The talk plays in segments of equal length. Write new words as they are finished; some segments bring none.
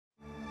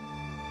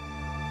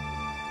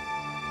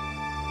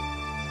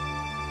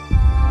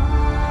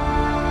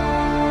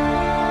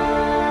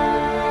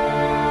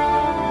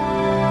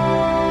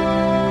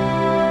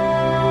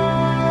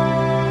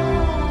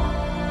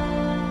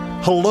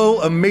Hello,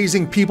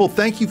 amazing people.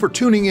 Thank you for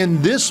tuning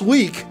in this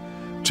week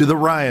to the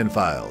Ryan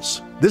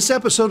Files. This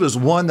episode is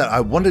one that I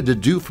wanted to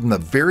do from the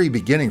very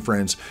beginning,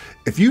 friends.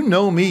 If you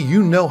know me,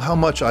 you know how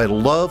much I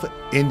love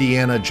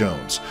Indiana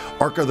Jones,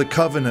 Ark of the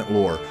Covenant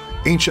lore,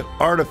 ancient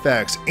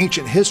artifacts,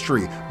 ancient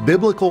history,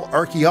 biblical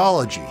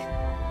archaeology.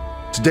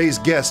 Today's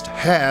guest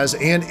has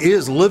and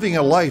is living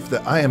a life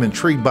that I am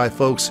intrigued by,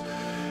 folks.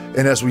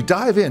 And as we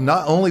dive in,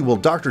 not only will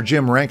Dr.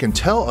 Jim Rankin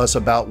tell us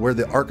about where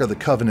the Ark of the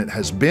Covenant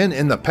has been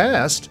in the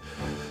past,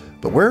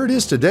 but where it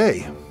is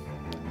today,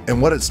 and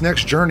what its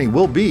next journey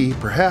will be,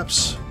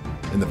 perhaps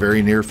in the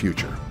very near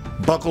future.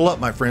 Buckle up,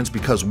 my friends,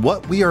 because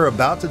what we are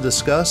about to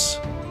discuss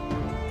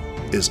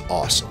is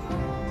awesome.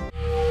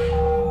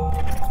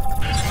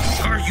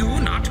 Are you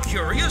not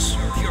curious?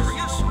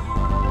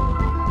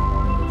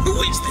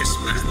 Who is this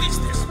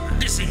man?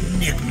 This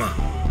enigma?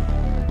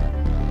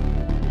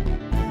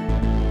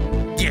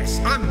 Yes,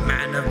 a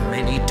man of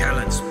many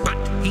talents, but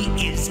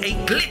he is a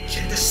glitch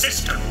in the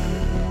system.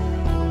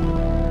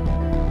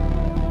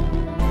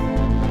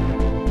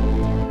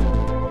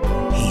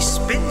 He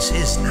spends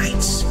his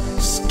nights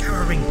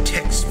scouring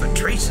texts for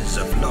traces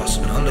of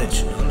lost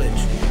knowledge.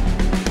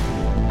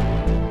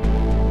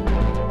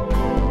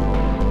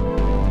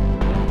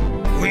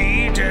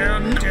 We dare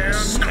not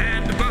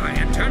stand by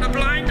and turn a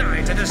blind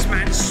eye to this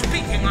man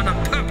speaking on a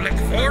public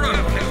forum.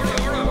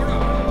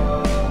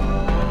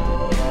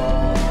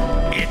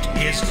 It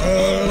is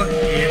all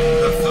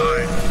in the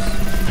file.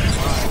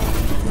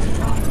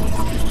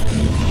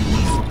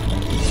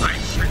 I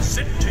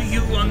present to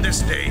you on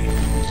this day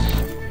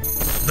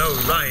the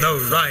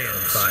Ryan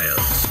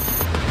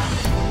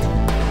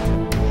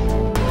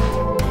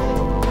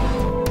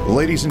Files.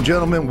 Ladies and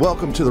gentlemen,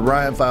 welcome to the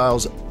Ryan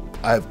Files.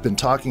 I've been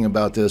talking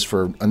about this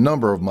for a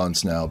number of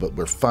months now, but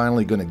we're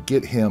finally going to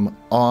get him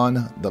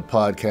on the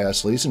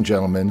podcast. Ladies and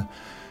gentlemen,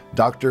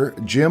 Dr.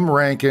 Jim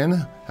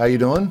Rankin. How you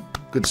doing?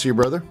 Good to see you,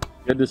 brother.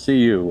 Good to see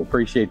you.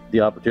 Appreciate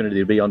the opportunity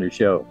to be on your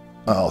show.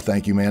 Oh,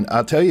 thank you, man.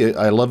 I'll tell you,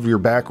 I love your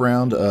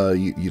background.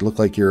 You look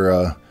like you're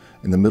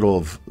in the middle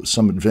of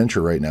some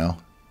adventure right now.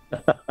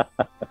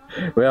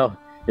 Well,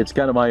 it's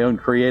kind of my own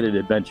created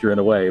adventure in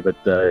a way, but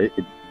it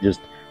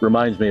just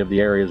reminds me of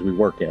the areas we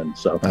work in.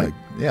 So,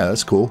 yeah,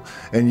 that's cool.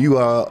 And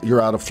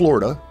you're out of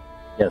Florida.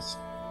 Yes.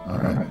 All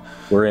right.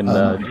 We're in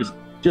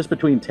just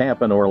between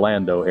Tampa and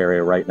Orlando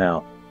area right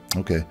now.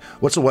 Okay.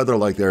 What's the weather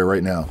like there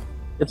right now?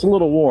 It's a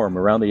little warm,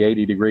 around the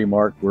 80-degree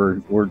mark.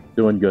 We're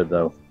doing good,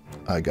 though.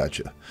 I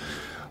gotcha.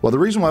 Well, the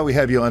reason why we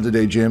have you on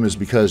today, Jim, is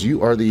because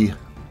you are the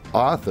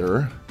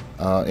author,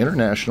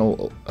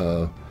 international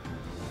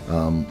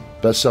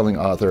best-selling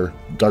author,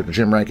 Dr.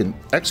 Jim Rankin,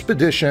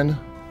 Expedition,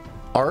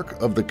 Ark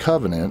of the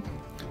Covenant,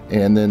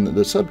 and then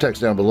the subtext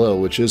down below,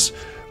 which is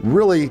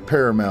really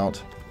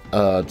paramount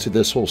to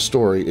this whole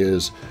story,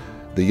 is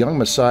the young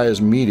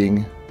Messiah's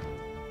meeting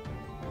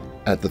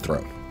at the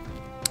throne.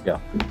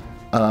 Yeah.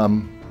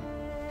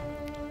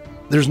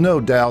 There's no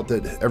doubt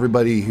that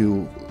everybody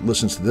who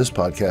listens to this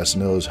podcast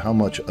knows how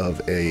much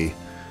of a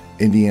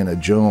Indiana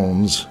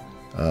Jones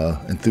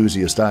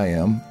enthusiast I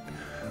am.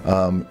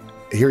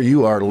 Here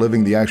you are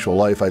living the actual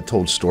life. I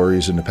told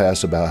stories in the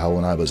past about how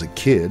when I was a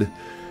kid,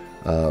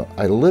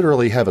 I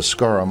literally have a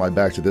scar on my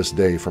back to this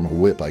day from a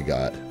whip I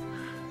got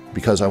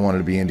because I wanted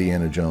to be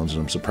Indiana Jones,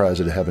 and I'm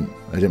surprised I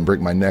didn't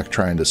break my neck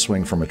trying to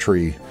swing from a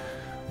tree.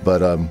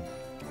 But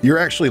you're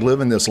actually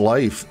living this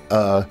life.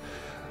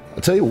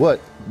 I'll tell you what,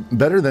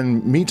 better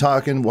than me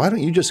talking, why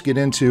don't you just get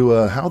into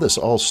how this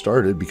all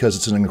started, because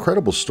it's an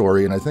incredible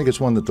story, and I think it's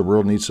one that the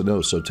world needs to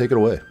know. So take it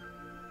away.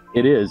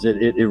 It is.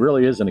 It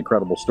really is an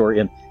incredible story.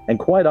 And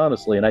quite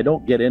honestly, and I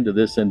don't get into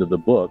this into the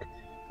book,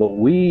 but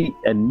we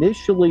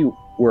initially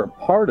were a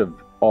part of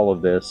all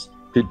of this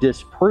to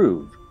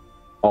disprove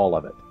all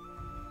of it.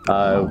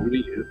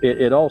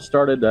 It all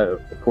started,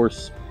 of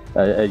course,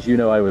 as you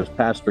know, I was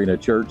pastoring a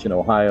church in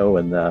Ohio,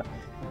 and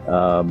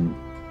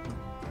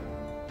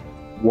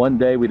one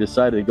day we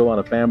decided to go on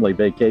a family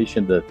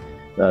vacation to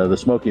the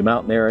Smoky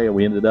Mountain area.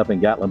 We ended up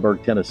in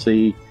Gatlinburg,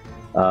 Tennessee.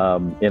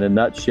 In a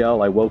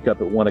nutshell, I woke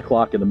up at 1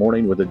 o'clock in the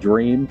morning with a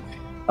dream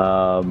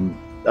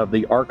of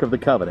the Ark of the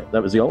Covenant.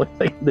 That was the only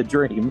thing in the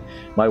dream.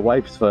 My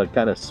wife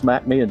kind of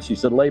smacked me and she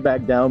said, "Lay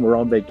back down. We're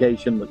on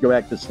vacation. Let's go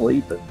back to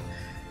sleep."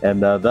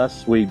 And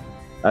thus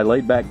I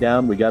laid back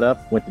down. We got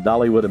up, went to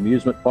Dollywood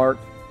Amusement Park,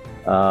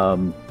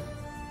 got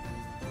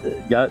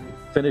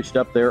finished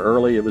up there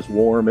early. It was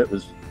warm.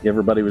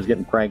 Everybody was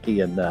getting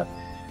cranky, and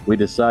we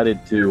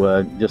decided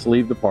to just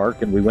leave the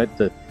park, and we went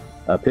to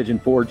Pigeon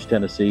Forge,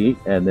 Tennessee.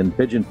 And in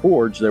Pigeon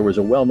Forge, there was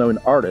a well-known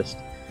artist,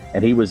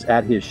 and he was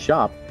at his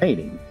shop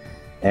painting.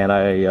 And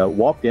I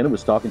walked in and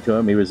was talking to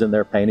him. He was in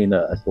there painting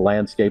a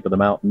landscape of the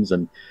mountains,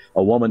 and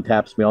a woman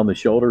taps me on the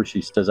shoulder.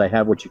 She says, "I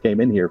have what you came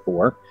in here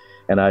for."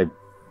 And I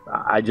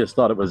just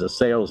thought it was a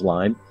sales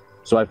line.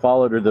 So I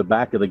followed her to the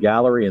back of the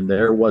gallery, and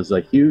there was a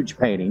huge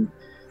painting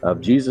of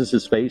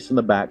Jesus' face in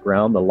the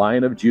background. The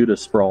Lion of Judah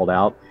sprawled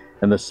out,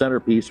 and the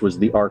centerpiece was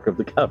the Ark of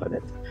the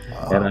Covenant.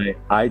 Wow. And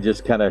I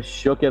just kind of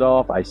shook it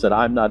off. I said,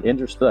 "I'm not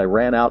interested." I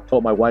ran out,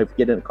 told my wife,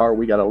 "Get in the car,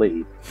 we got to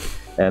leave."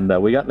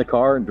 And we got in the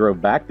car and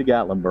drove back to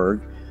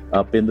Gatlinburg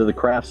up into the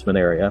Craftsman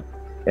area.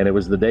 And it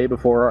was the day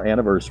before our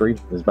anniversary.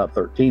 It was about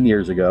 13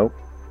 years ago.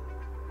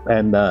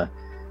 And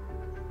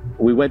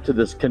we went to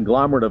this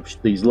conglomerate of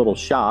these little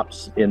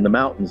shops in the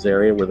mountains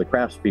area where the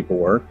craftspeople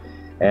were.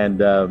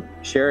 And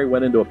Sherry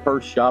went into a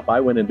purse shop. I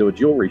went into a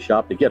jewelry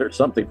shop to get her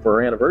something for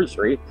her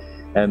anniversary.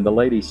 And the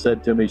lady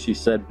said to me, she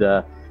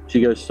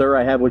goes, "Sir,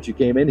 I have what you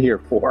came in here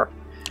for."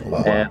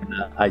 Wow. And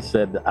I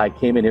said, "I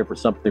came in here for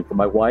something for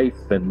my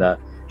wife." And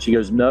she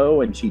goes,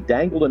 "No." And she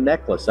dangled a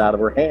necklace out of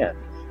her hand.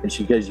 And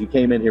she goes, "You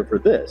came in here for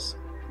this."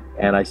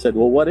 And I said,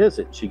 "Well, what is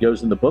it?" She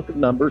goes, "In the book of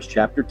Numbers,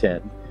 chapter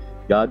 10,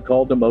 God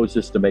called to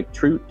Moses to make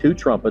two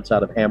trumpets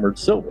out of hammered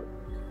silver."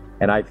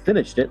 And I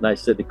finished it, and I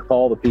said to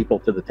call the people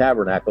to the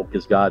tabernacle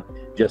because God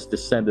just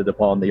descended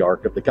upon the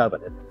Ark of the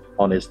Covenant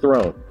on his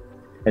throne.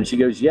 And she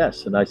goes,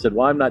 "Yes." And I said,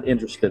 "Well, I'm not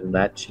interested in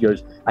that." She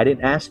goes, "I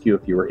didn't ask you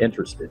if you were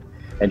interested."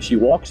 And she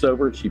walks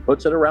over, she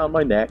puts it around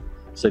my neck,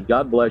 said,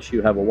 "God bless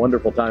you, have a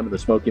wonderful time in the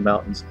Smoky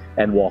Mountains,"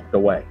 and walked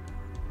away.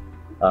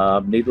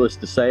 Needless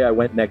to say, I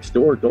went next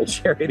door, told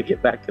Sherry to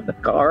get back in the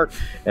car,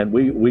 and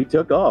we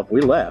took off. We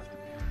left.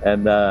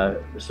 And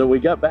so we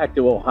got back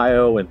to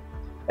Ohio,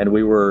 and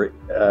we were,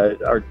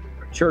 our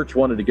church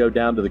wanted to go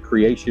down to the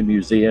Creation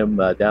Museum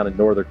down in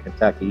northern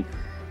Kentucky,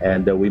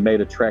 and we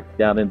made a trek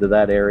down into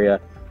that area,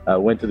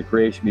 went to the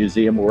Creation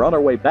Museum. We're on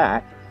our way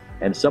back,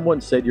 and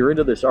someone said, "You're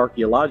into this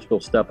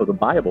archaeological stuff of the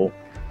Bible.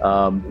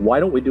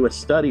 Why don't we do a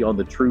study on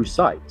the true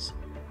sites?"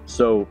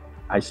 So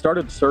I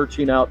started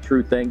searching out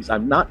true things.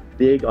 I'm not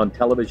big on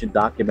television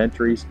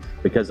documentaries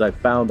because I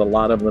found a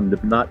lot of them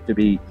not to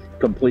be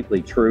completely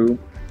true,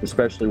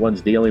 especially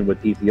ones dealing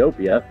with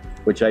Ethiopia,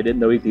 which I didn't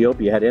know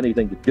Ethiopia had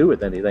anything to do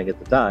with anything at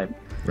the time.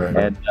 Right.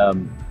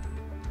 And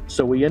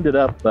so we ended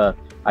up,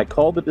 I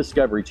called the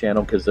Discovery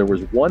Channel because there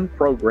was one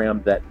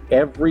program that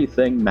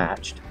everything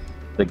matched.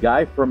 The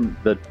guy from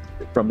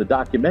the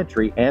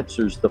documentary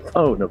answers the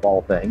phone of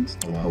all things.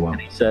 Oh, wow.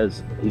 And he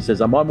says,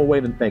 "I'm on my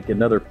way to make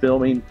another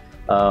filming.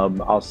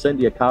 I'll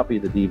send you a copy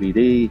of the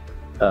DVD.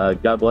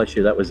 God bless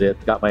you." That was it.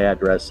 Got my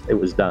address. It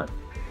was done.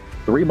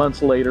 3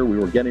 months later, we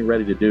were getting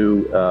ready to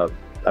do,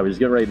 I was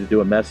getting ready to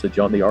do a message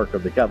on the Ark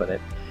of the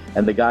Covenant,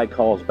 and the guy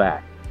calls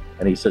back,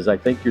 and he says, "I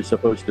think you're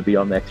supposed to be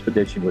on the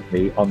expedition with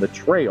me on the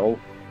trail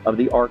of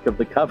the Ark of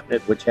the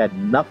Covenant," which had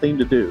nothing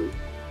to do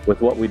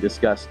with what we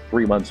discussed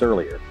 3 months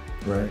earlier.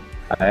 Right.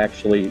 I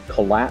actually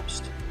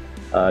collapsed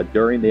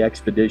during the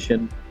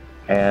expedition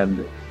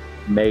and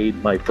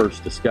made my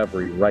first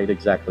discovery right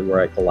exactly where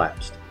I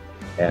collapsed.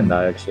 And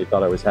I actually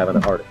thought I was having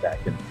a heart attack.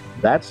 And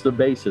that's the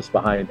basis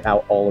behind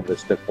how all of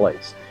this took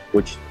place,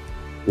 which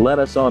led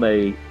us on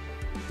a,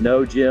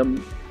 "No,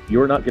 Jim,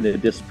 you're not going to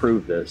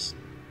disprove this.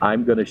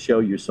 I'm going to show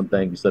you some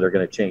things that are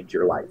going to change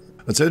your life."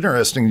 It's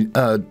interesting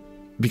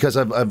because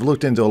I've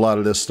looked into a lot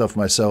of this stuff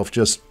myself,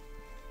 just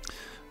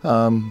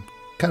kind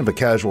of a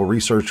casual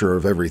researcher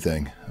of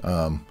everything.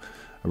 I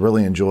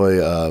really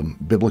enjoy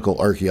biblical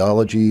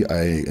archaeology.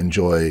 I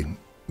enjoy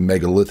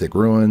megalithic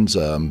ruins,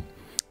 a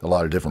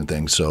lot of different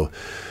things. So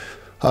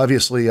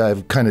obviously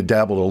I've kind of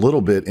dabbled a little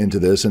bit into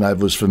this, and I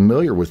was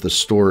familiar with the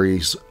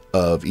stories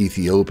of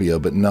Ethiopia,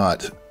 but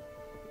not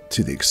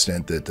to the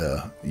extent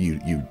that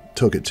you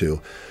took it to.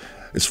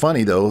 It's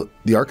funny, though,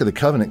 the Ark of the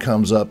Covenant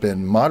comes up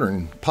in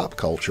modern pop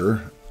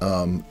culture,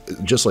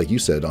 just like you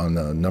said, on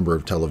a number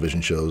of television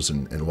shows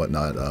and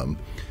whatnot.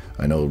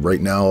 I know right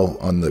now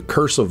on the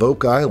Curse of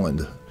Oak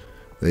Island,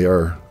 they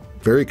are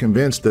very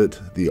convinced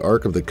that the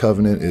Ark of the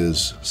Covenant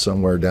is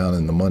somewhere down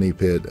in the money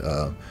pit.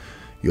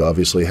 You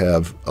obviously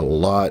have a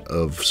lot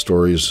of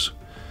stories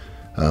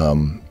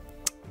and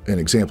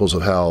examples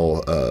of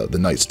how the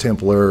Knights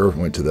Templar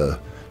went to the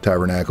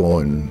tabernacle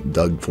and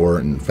dug for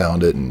it and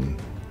found it, and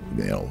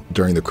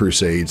during the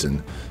Crusades,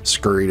 and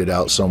scurried it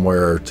out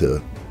somewhere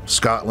to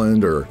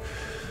Scotland or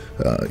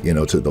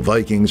to the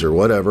Vikings or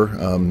whatever.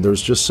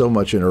 There's just so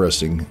much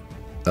interesting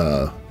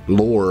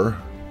lore,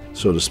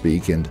 so to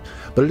speak,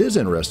 but it is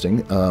interesting,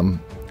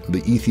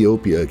 the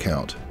Ethiopia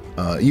account,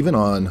 even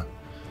on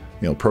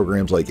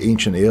programs like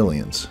Ancient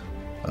Aliens.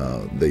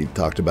 They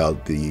talked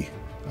about the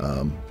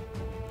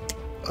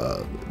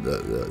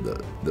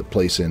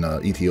place in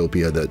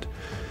Ethiopia that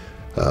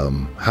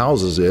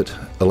houses it,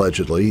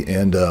 allegedly,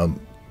 and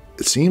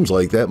it seems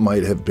like that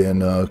might have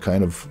been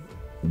kind of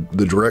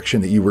the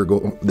direction that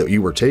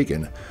you were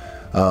taking.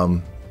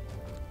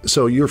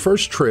 So your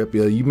first trip,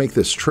 you make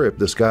this trip,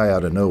 this guy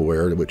out of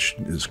nowhere, which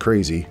is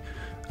crazy.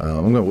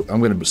 I'm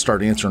going to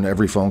start answering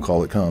every phone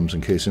call that comes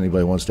in case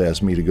anybody wants to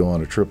ask me to go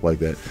on a trip like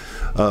that.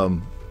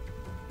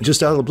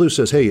 Just out of the blue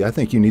says, "Hey, I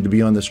think you need to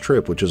be on this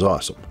trip," which is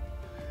awesome.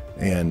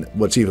 And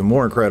what's even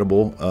more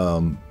incredible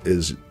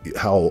is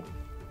how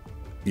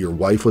your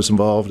wife was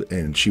involved,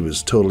 and she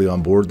was totally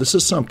on board. This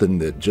is something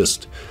that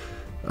just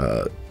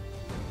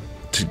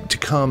to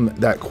come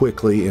that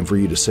quickly and for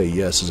you to say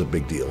yes is a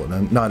big deal,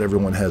 and not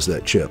everyone has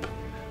that chip.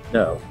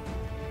 No,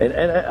 and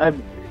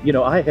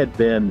I had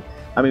been,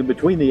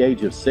 between the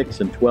age of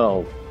 6 and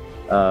 12,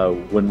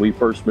 when we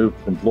first moved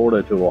from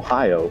Florida to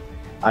Ohio,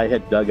 I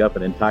had dug up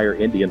an entire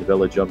Indian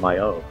village on my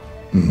own.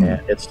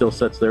 and it still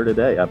sits there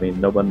today. I mean,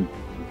 no one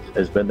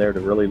has been there to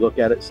really look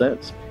at it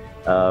since.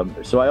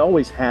 So I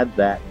always had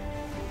that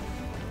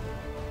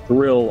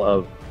thrill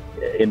of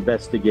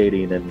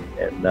investigating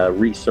and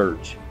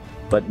research,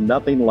 but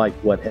nothing like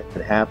what had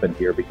happened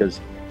here, because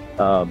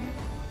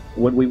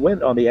when we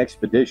went on the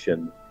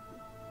expedition,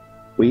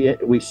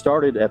 we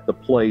started at the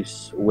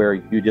place where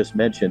you just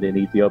mentioned in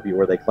Ethiopia,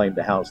 where they claimed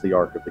to house the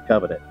Ark of the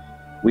Covenant.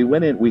 We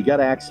went in, we got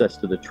access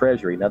to the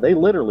treasury. Now, they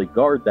literally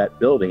guard that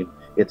building.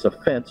 It's a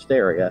fenced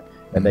area,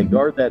 and they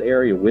guard that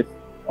area with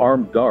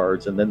armed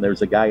guards, and then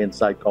there's a guy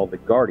inside called the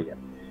Guardian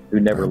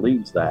who never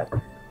leaves that.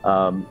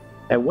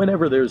 And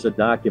whenever there's a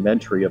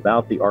documentary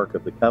about the Ark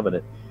of the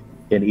Covenant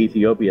in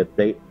Ethiopia,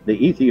 the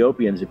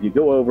Ethiopians, if you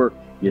go over,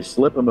 you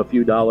slip them a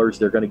few dollars,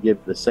 they're going to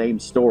give the same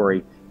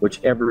story,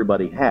 which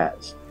everybody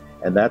has.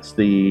 And that's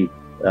the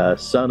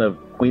son of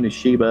Queen of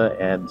Sheba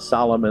and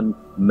Solomon,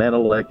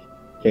 Menelik,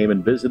 came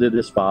and visited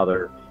his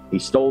father. He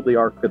stole the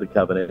Ark of the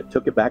Covenant,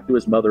 took it back to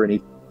his mother in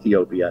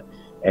Ethiopia,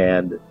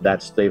 and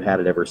they've had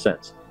it ever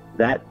since.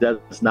 That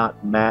does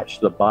not match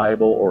the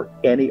Bible or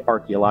any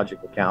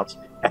archaeological accounts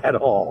at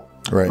all.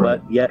 Right.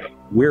 But yet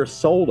we're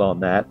sold on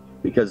that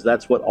because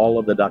that's what all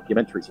of the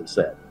documentaries have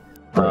said.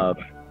 Right.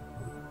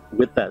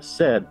 With that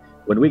said,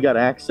 when we got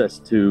access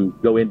to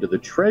go into the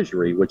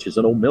treasury, which is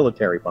an old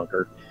military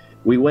bunker,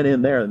 we went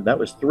in there, and that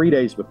was 3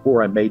 days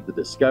before I made the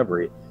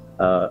discovery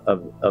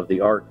of the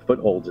Ark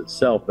footholds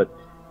itself. But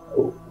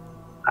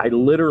I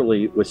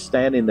literally was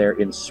standing there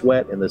in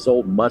sweat in this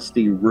old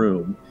musty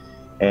room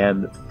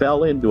and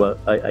fell into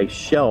a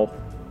shelf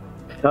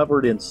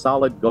covered in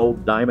solid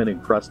gold diamond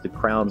encrusted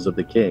crowns of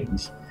the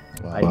kings.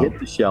 Wow. I hit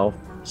the shelf,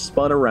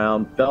 spun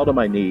around, fell to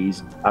my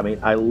knees. I mean,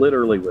 I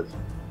literally was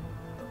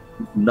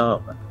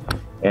numb.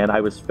 And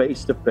I was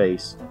face to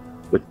face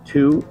with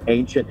two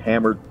ancient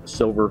hammered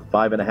silver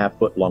 5.5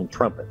 foot long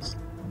trumpets.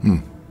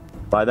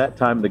 By that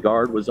time, the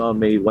guard was on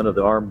me, one of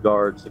the armed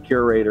guards, the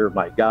curator,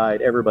 my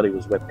guide, everybody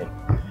was with me.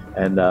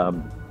 And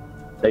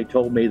they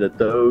told me that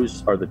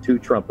those are the two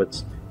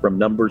trumpets from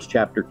Numbers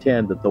chapter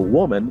 10 that the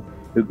woman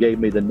who gave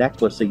me the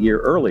necklace a year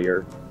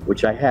earlier,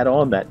 which I had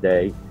on that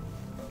day,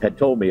 had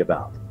told me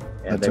about.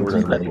 And they were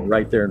standing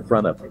right there in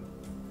front of me.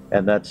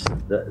 And that's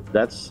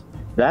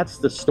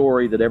the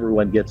story that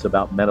everyone gets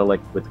about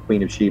Menelik with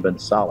Queen of Sheba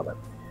and Solomon.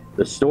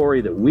 The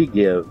story that we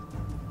give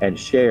and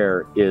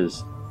share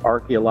is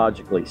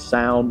archaeologically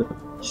sound,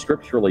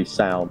 scripturally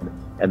sound,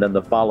 and then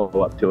the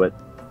follow-up to it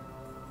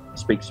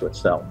speaks to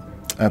itself.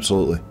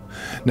 Absolutely.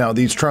 Now,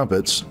 these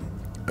trumpets,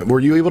 were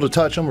you able to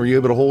touch them? Were you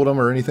able to hold them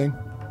or anything?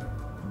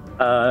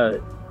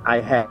 I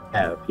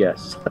have,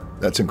 yes.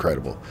 That's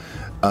incredible.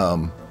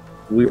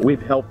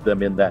 We've helped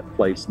them in that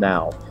place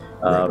now.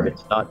 Right.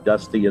 It's not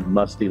dusty and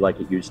musty like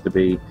it used to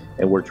be,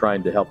 and we're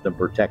trying to help them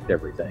protect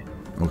everything.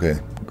 Okay,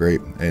 great.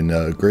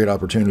 And great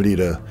opportunity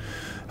to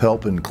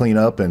help and clean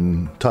up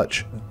and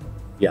touch.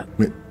 Yeah.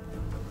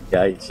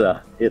 Yeah,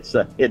 it's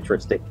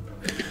interesting.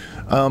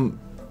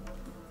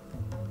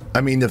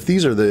 I mean, if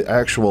these are the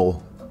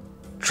actual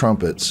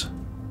trumpets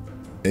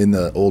in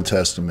the Old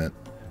Testament,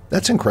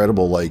 that's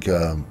incredible, like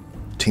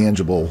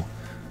tangible,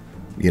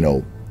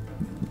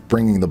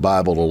 bringing the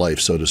Bible to life,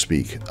 so to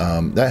speak.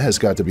 That has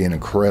got to be an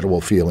incredible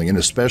feeling, and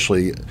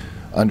especially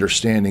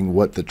understanding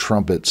what the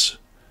trumpets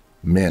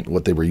meant,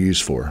 what they were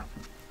used for.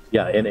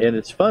 Yeah, and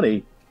it's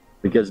funny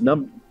because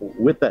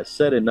with that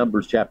said in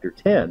Numbers chapter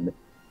 10,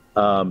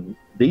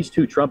 these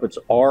two trumpets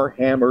are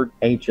hammered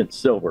ancient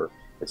silver.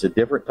 It's a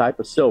different type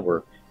of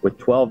silver with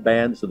 12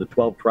 bands of the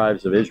 12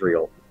 tribes of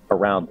Israel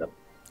around them.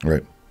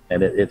 Right.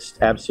 And it's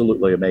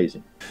absolutely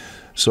amazing.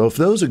 So if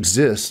those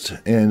exist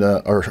and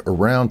are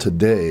around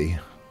today,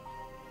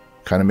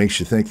 kind of makes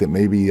you think that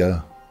maybe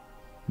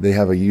they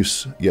have a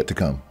use yet to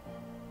come.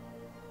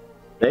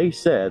 They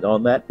said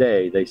on that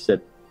day,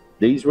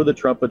 these were the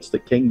trumpets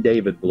that King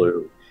David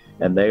blew,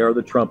 and they are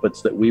the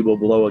trumpets that we will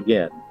blow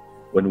again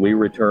when we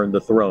return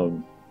the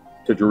throne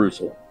to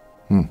Jerusalem,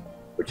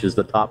 which is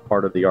the top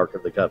part of the Ark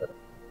of the Covenant.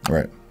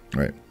 Right,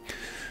 right.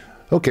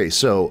 Okay,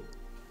 so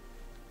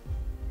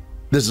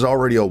this is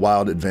already a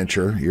wild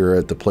adventure. You're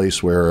at the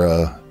place where,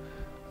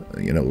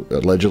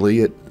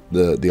 allegedly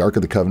the Ark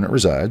of the Covenant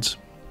resides,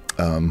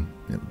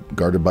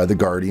 guarded by the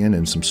Guardian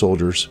and some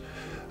soldiers.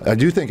 I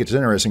do think it's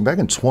interesting. Back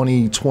in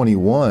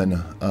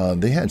 2021,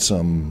 they had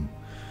some,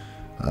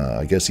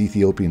 I guess,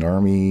 Ethiopian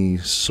army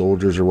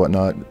soldiers or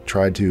whatnot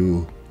tried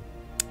to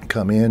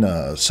come in.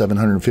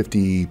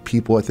 750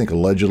 people, I think,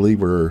 allegedly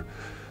were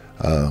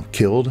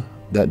killed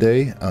that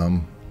day.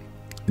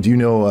 Do you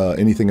know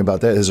anything about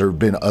that? Has there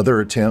been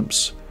other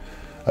attempts?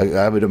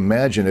 I would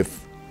imagine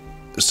if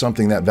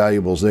something that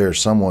valuable is there,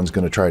 someone's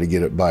going to try to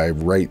get it by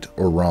right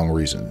or wrong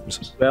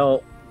reasons.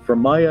 Well, from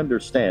my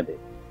understanding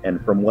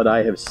and from what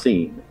I have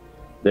seen,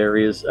 there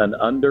is an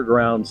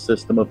underground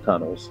system of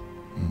tunnels.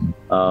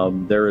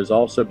 There has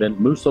also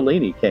been,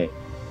 Mussolini came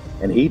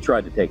and he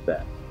tried to take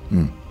that.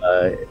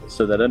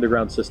 So that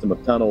underground system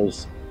of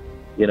tunnels,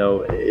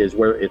 is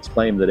where it's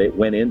claimed that it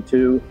went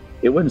into.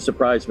 It wouldn't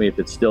surprise me if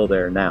it's still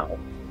there now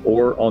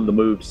or on the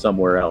move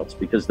somewhere else,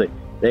 because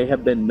they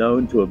have been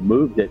known to have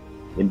moved it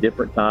in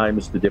different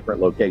times to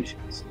different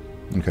locations,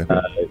 Okay.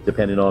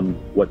 depending on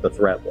what the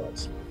threat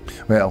was.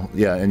 Well,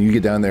 yeah, and you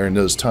get down there, and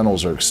those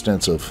tunnels are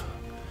extensive,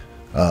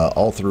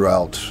 all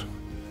throughout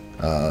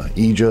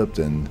Egypt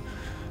and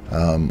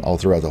all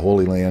throughout the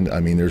Holy Land. I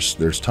mean,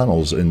 there's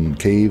tunnels and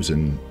caves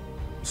and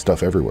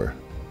stuff everywhere.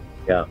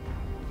 Yeah,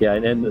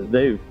 and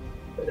they,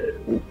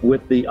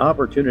 with the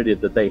opportunity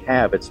that they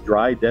have, it's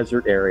dry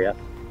desert area.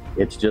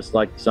 It's just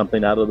like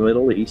something out of the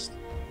Middle East.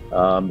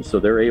 So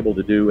they're able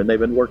to do, and they've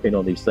been working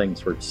on these things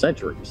for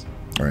centuries.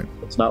 Right.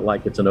 It's not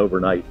like it's an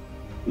overnight,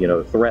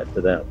 threat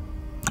to them.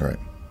 Right.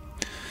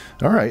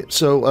 All right.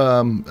 So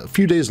a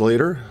few days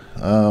later,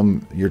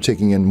 you're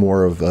taking in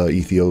more of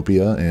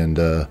Ethiopia,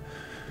 and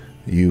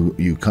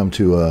you come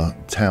to a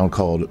town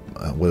called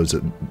what is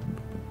it?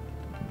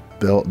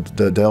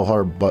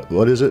 Delhar.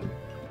 What is it?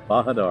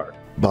 Bahadar.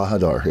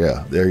 Bahadar.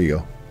 Yeah. There you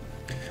go.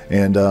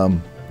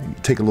 And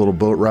take a little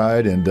boat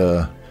ride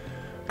and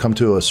come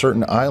to a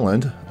certain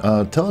island.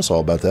 Tell us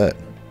all about that.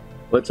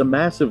 Well, it's a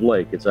massive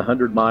lake. It's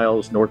 100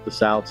 miles north to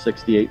south,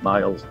 68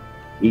 miles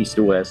east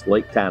to west.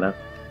 Lake Tana,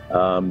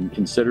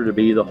 considered to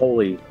be the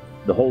holy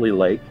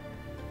lake.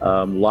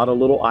 A lot of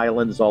little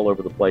islands all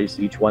over the place.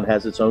 Each one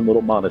has its own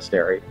little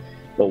monastery,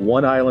 but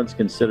one island's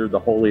considered the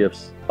holy of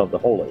the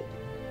holy,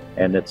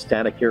 and it's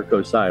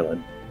Tanakirkos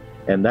Island.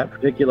 And that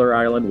particular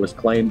island was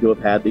claimed to have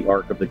had the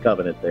Ark of the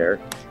Covenant there.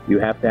 You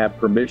have to have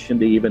permission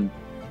to even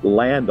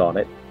land on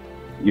it.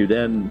 You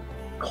then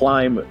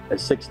climb a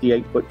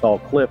 68-foot tall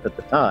cliff at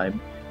the time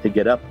to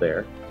get up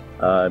there,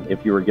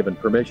 if you were given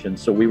permission.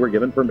 So we were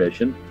given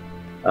permission.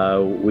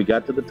 We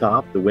got to the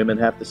top. The women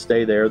have to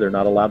stay there. They're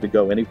not allowed to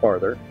go any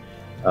farther.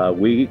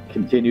 We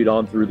continued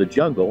on through the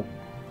jungle.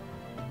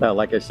 Now,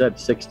 like I said,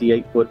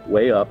 68-foot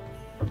way up,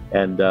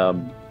 and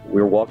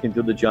we were walking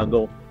through the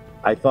jungle.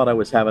 I thought I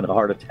was having a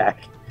heart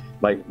attack.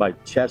 My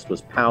chest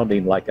was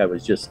pounding like I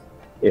was just,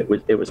 it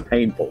was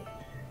painful.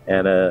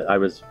 And I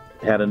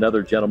had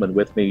another gentleman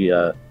with me,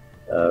 a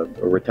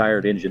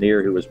retired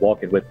engineer who was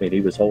walking with me, and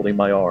he was holding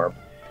my arm.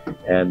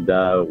 And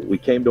we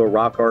came to a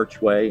rock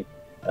archway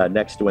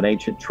next to an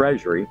ancient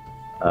treasury,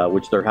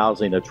 which they're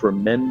housing a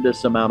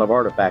tremendous amount of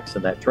artifacts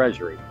in that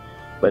treasury.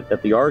 But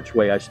at the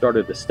archway, I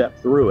started to step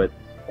through it,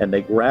 and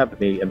they grabbed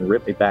me and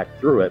ripped me back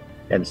through it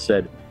and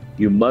said,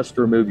 "You must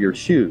remove your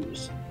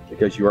shoes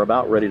because you are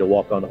about ready to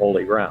walk on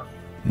holy ground."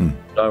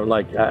 So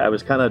I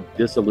was kind of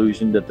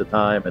disillusioned at the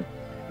time,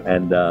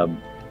 and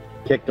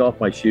kicked off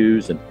my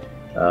shoes, and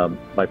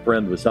my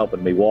friend was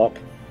helping me walk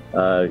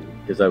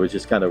because I was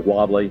just kind of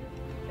wobbly.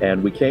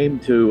 And we came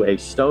to a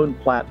stone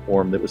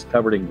platform that was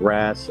covered in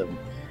grass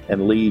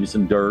and leaves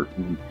and dirt,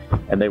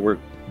 and they were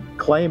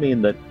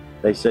claiming that,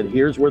 they said,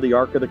 here's where the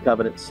Ark of the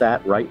Covenant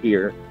sat, right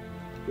here.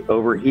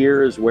 Over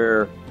here is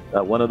where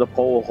one of the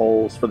pole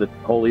holes for the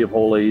Holy of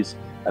Holies,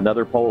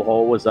 another pole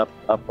hole was up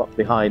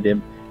behind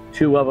him.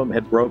 Two of them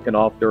had broken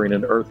off during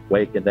an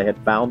earthquake, and they had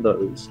found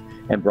those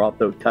and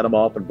cut them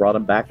off and brought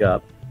them back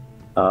up.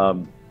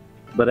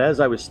 But as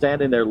I was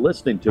standing there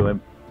listening to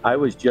him, I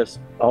was just,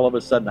 all of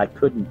a sudden, I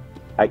couldn't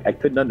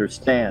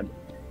understand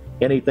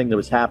anything that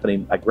was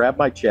happening. I grabbed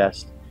my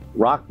chest,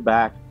 rocked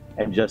back,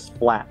 and just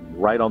flattened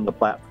right on the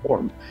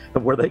platform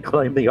of where they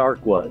claimed the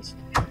Ark was.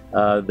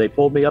 They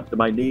pulled me up to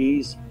my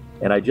knees,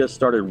 and I just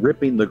started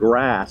ripping the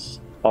grass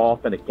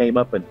off, and it came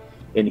up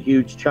in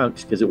huge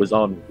chunks because it was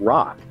on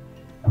rock,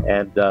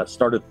 and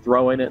started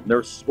throwing it, and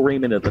they're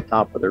screaming at the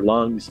top of their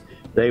lungs.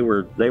 They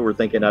were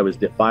thinking I was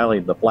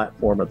defiling the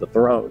platform of the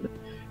throne,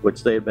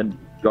 which they had been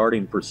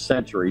guarding for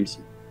centuries.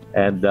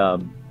 And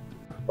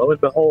lo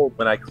and behold,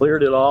 when I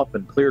cleared it off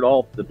and cleared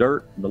off the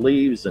dirt and the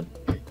leaves and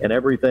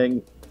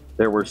everything,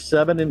 there were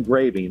 7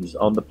 engravings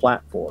on the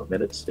platform,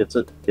 and it's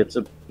a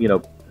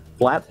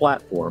flat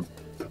platform,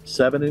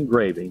 7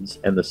 engravings,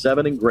 and the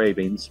 7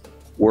 engravings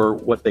were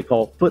what they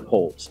call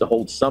footholds to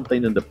hold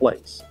something into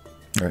place.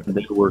 Right. And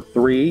there were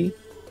 3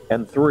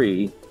 and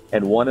 3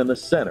 and 1 in the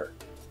center.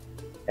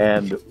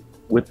 And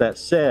with that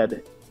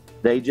said,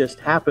 they just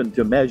happened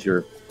to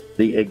measure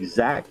the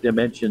exact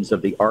dimensions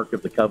of the Ark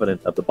of the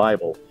Covenant of the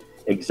Bible,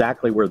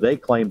 exactly where they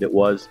claimed it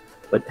was,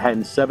 but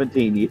in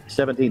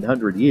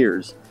 1,700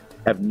 years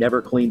have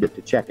never cleaned it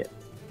to check it.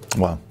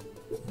 Wow.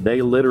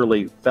 They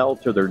literally fell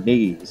to their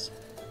knees,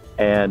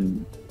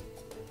 and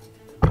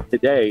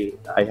today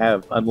I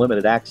have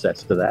unlimited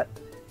access to that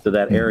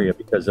area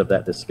because of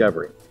that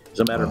discovery. As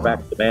a matter of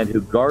fact, the man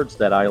who guards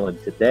that island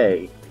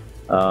today,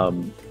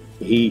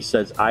 he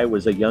says, I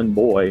was a young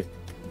boy.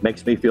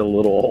 Makes me feel a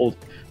little old,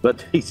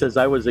 but he says,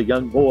 I was a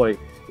young boy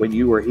when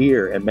you were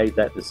here and made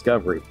that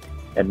discovery.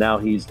 And now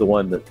he's the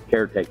one that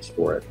caretakes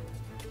for it.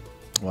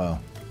 Wow.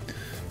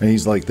 And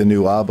he's like the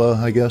new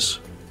Abba, I guess?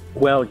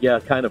 Well,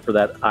 yeah, kind of for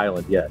that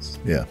island, yes.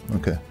 Yeah,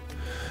 okay.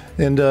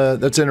 And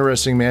that's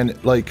interesting, man.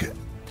 Like,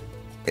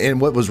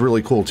 and what was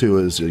really cool, too,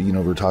 is,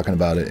 we're talking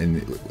about it,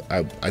 and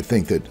I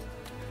think that,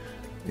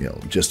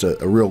 just a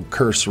real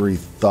cursory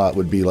thought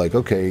would be like,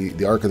 okay,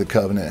 the Ark of the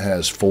Covenant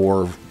has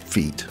 4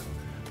 feet,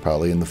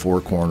 probably in the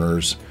 4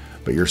 corners,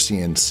 but you're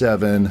seeing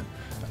 7.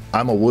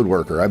 I'm a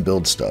woodworker. I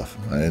build stuff.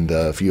 And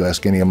if you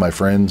ask any of my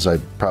friends, I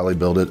probably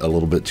build it a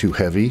little bit too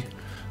heavy,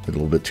 a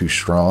little bit too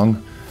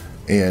strong.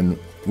 And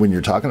when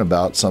you're talking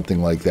about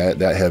something like that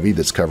heavy,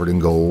 that's covered in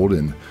gold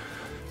and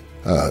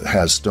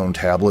has stone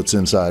tablets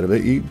inside of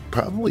it, you're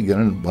probably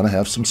going to want to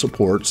have some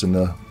supports in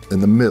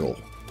the middle.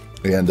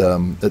 And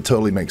that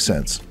totally makes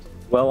sense.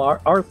 Well,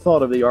 our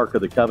thought of the Ark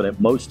of the Covenant,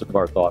 most of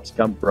our thoughts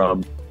come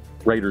from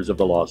Raiders of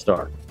the Lost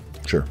Ark.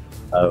 Sure.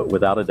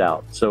 Without a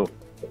doubt. So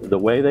the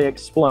way they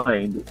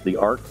explained, the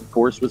Ark, of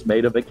course, was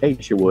made of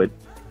acacia wood,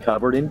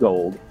 covered in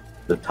gold.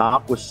 The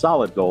top was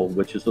solid gold,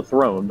 which is the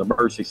throne, the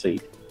mercy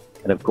seat.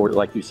 And of course,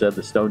 like you said,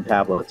 the stone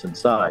tablets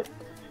inside.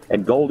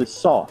 And gold is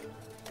soft,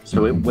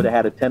 so it would have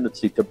had a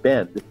tendency to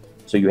bend.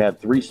 So you had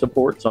 3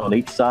 supports on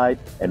each side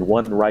and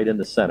 1 right in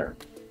the center.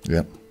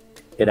 Yeah.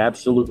 It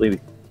absolutely,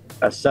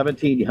 a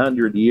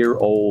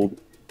 1,700-year-old,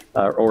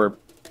 or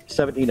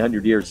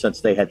 1,700 years since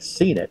they had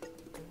seen it,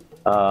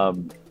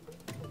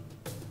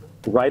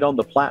 right on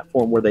the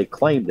platform where they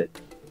claimed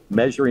it,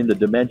 measuring the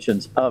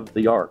dimensions of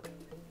the Ark.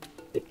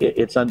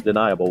 It's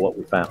undeniable what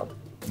we found.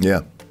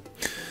 Yeah.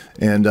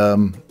 And,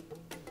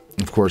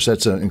 of course,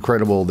 that's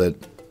incredible that,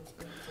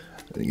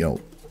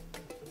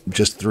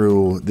 just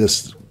through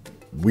this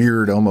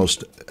weird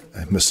almost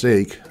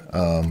mistake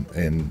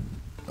and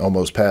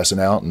almost passing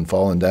out and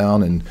falling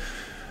down, and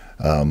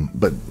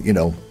but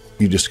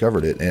you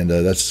discovered it, and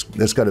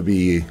that's got to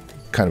be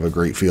kind of a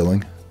great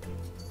feeling.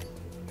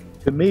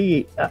 To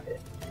me,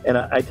 and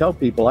I tell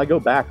people, I go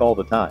back all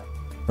the time.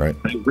 Right.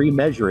 I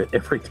remeasure it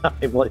every time,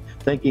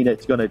 thinking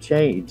it's going to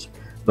change.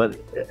 But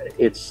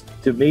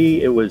to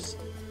me, it was,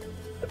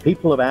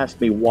 people have asked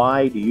me,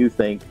 why do you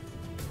think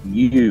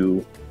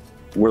you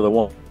were the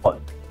one?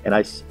 And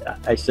I said,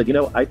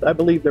 I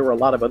believe there were a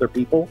lot of other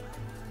people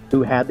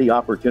who had the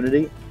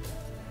opportunity,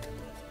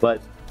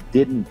 but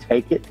didn't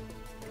take it.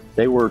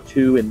 They were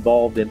too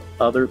involved in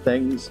other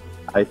things,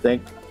 I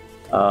think.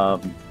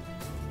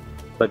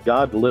 But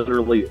God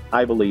literally,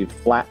 I believe,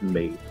 flattened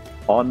me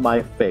on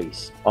my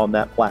face on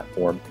that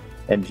platform,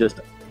 and just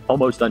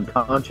almost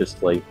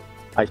unconsciously,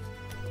 I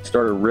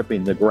started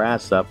ripping the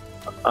grass up,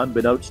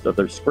 unbeknownst to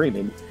their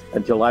screaming,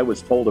 until I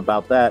was told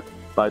about that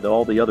by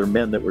all the other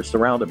men that were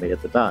surrounding me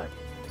at the time.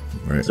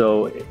 Right.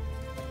 So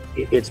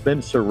it's been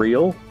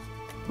surreal,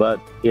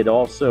 but it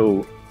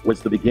also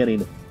was the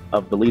beginning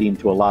of the leading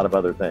to a lot of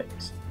other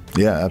things.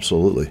 Yeah,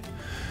 absolutely.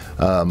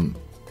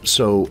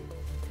 So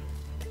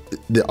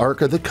the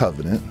Ark of the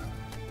Covenant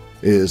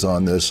is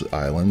on this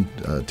island,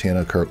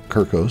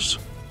 Kirkos.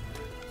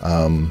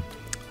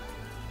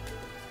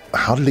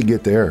 How did it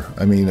get there?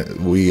 I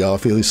mean, we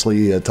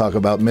obviously talk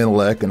about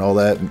Menelik and all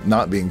that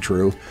not being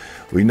true.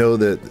 We know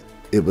that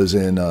it was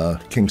in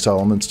King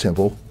Solomon's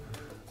temple.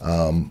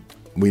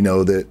 We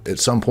know that at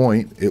some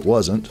point it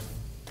wasn't.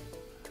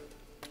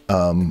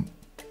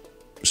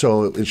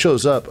 So it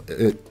shows up.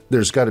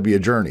 There's got to be a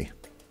journey.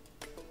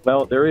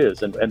 Well, there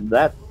is, and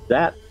that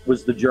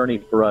was the journey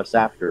for us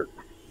after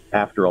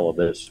all of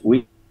this.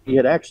 We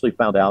had actually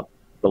found out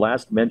the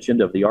last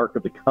mention of the Ark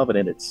of the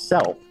Covenant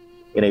itself,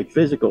 in a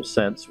physical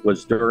sense,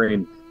 was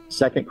during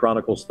 2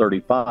 Chronicles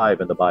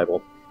 35 in the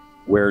Bible,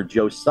 where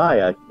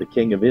Josiah, the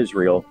king of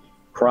Israel,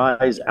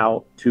 cries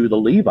out to the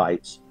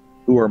Levites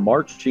who are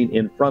marching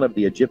in front of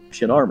the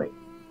Egyptian army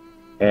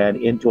and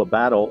into a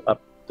battle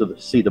up to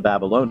see the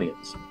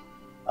Babylonians.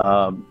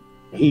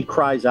 He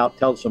cries out,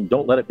 tells them,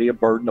 don't let it be a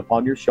burden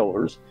upon your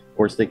shoulders. Of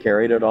course, they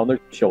carried it on their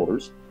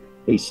shoulders.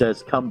 He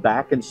says, come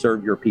back and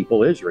serve your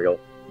people Israel.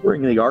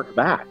 Bring the ark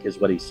back, is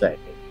what he's saying.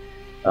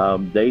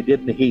 They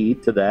didn't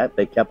heed to that.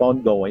 They kept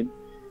on going.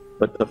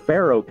 But the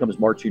Pharaoh comes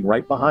marching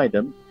right behind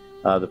him,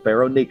 the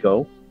Pharaoh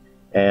Necho,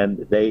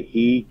 and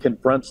he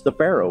confronts the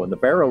Pharaoh. And the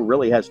Pharaoh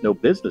really has no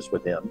business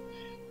with him.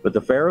 But the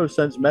Pharaoh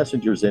sends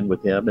messengers in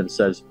with him and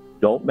says,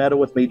 don't meddle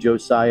with me,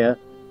 Josiah.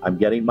 I'm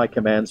getting my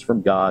commands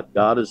from God.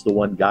 God is the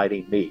one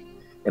guiding me.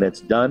 And it's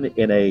done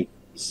in a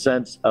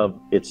sense of,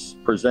 it's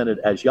presented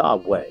as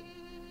Yahweh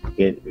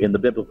in the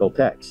biblical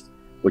text,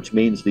 which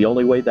means the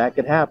only way that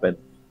could happen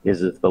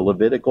is if the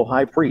Levitical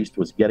high priest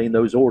was getting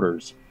those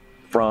orders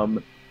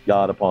from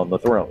God upon the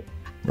throne.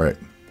 Right.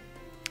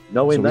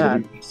 Knowing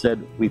that, he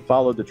said, we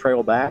followed the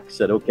trail back,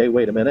 said, okay,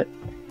 wait a minute.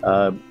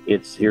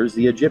 Here's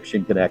the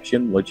Egyptian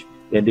connection, which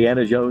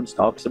Indiana Jones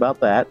talks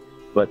about that,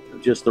 but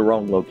just the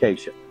wrong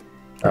location.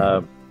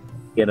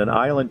 In an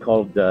island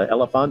called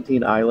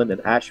Elephantine Island in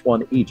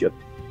Aswan, Egypt,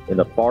 in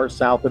the far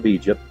south of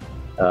Egypt,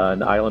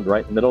 an island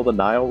right in the middle of the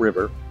Nile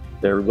River,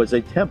 there was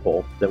a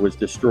temple that was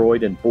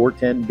destroyed in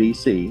 410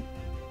 BC,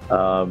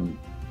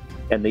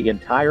 and the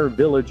entire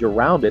village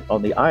around it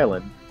on the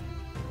island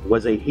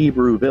was a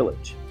Hebrew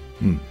village.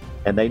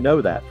 And they know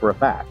that for a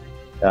fact.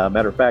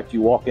 Matter of fact,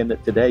 you walk in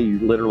it today, you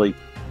literally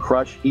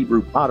crush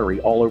Hebrew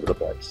pottery all over the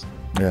place.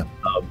 Yeah.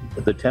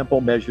 The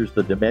temple measures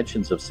the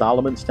dimensions of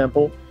Solomon's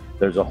temple.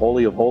 There's a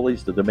Holy of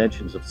Holies, the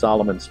dimensions of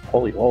Solomon's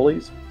Holy of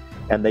Holies.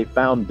 And they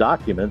found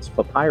documents,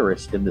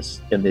 papyrus, in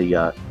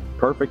the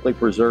perfectly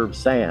preserved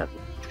sand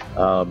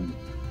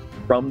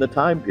from the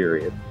time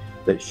period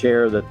that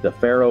share that the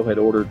Pharaoh had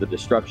ordered the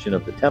destruction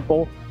of the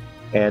temple,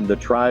 And the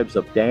tribes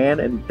of Dan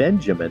and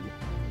Benjamin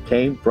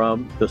came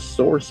from the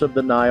source of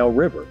the Nile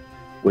River,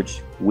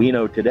 which we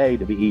know today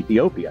to be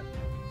Ethiopia.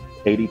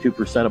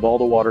 82% of all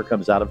the water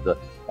comes out of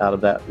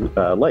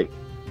that lake.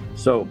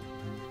 So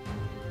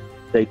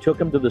they took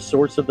them to the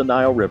source of the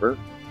Nile River.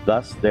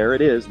 Thus, there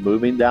it is,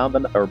 moving down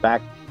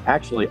back,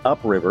 actually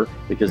upriver,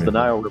 because the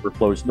Nile River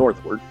flows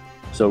northward.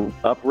 So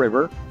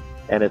upriver,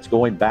 and it's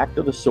going back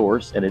to the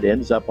source, and it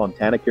ends up on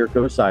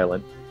Tanakirkos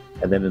Island.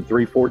 And then in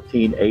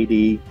 314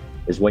 AD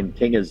is when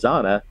King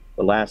Ezana,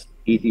 the last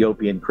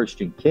Ethiopian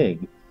Christian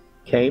king,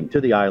 came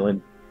to the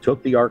island,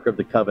 took the Ark of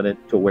the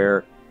Covenant to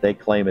where they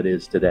claim it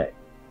is today.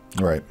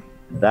 Right.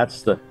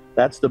 That's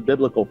the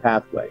biblical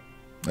pathway.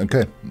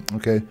 Okay.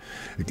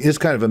 It's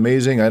kind of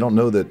amazing. I don't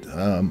know that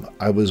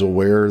I was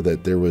aware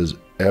that there was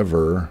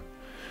ever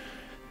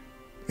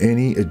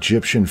any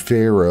Egyptian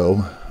pharaoh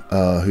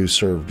who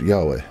served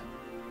Yahweh.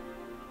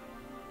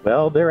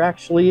 Well, there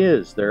actually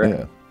is. There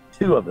are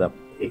two of them.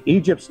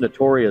 Egypt's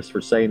notorious for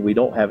saying we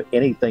don't have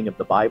anything of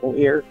the Bible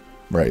here.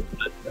 Right.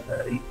 But,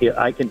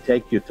 I can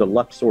take you to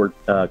Luxor,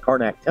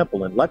 Karnak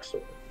Temple in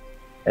Luxor.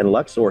 And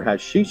Luxor has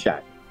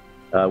Shishak,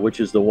 which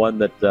is the one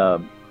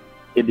that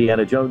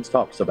Indiana Jones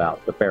talks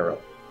about, the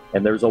Pharaoh.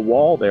 And there's a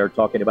wall there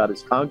talking about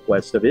his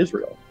conquest of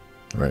Israel.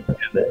 Right.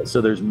 And,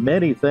 so there's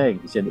many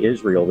things in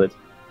Israel that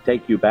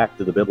take you back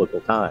to the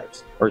biblical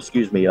times, or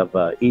excuse me, of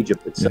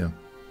Egypt itself.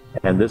 Yeah.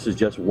 And this is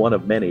just one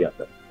of many of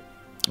them.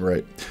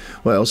 Right.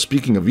 Well,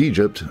 speaking of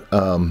Egypt,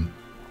 we're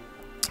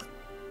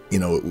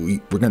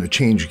going to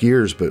change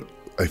gears, but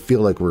I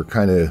feel like we're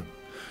kind of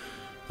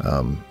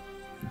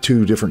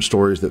two different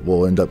stories that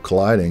will end up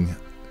colliding.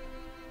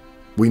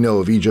 We know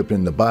of Egypt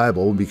in the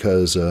Bible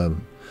because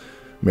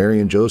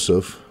Mary and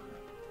Joseph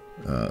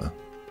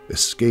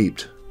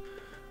escaped.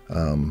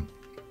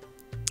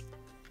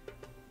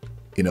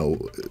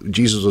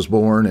 Jesus was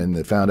born and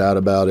they found out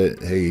about it.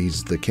 Hey,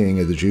 he's the king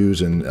of the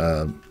Jews, and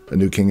a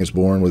new king is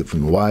born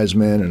from the wise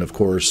men. And of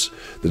course,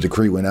 the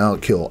decree went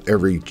out, kill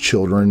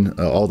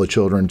all the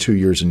children 2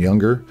 years and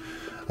younger.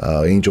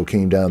 Angel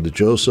came down to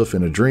Joseph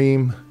in a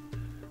dream,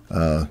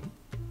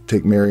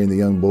 take Mary and the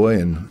young boy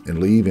and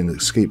leave and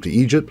escape to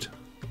Egypt.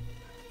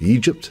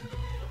 And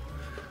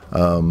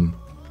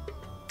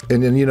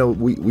then,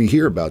 we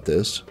hear about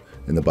this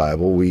in the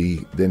Bible.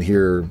 We then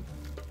hear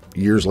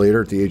years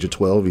later, at the age of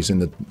 12, he's in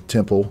the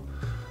temple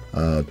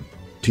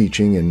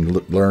teaching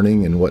and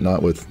learning and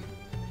whatnot with,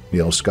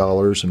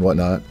 scholars and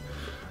whatnot.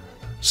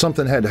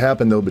 Something had to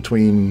happen, though,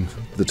 between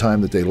the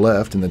time that they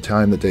left and the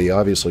time that they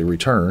obviously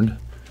returned.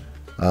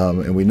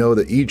 And we know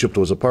that Egypt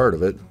was a part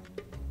of it.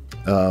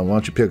 Why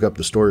don't you pick up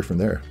the story from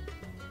there?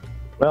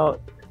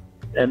 Well,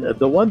 and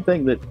the one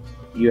thing that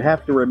you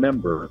have to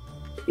remember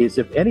is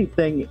if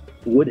anything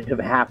would have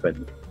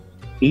happened,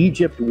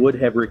 Egypt would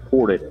have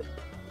recorded it.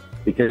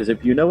 Because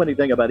if you know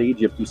anything about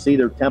Egypt, you see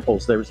their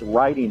temples, there's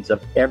writings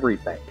of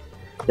everything.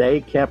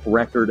 They kept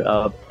record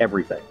of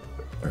everything.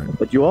 Right.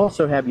 But you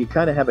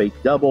kind of have a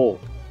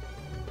double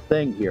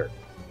thing here.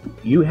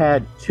 You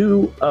had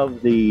two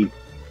of the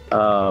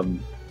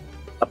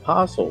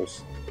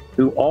apostles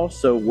who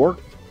also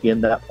worked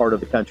in that part of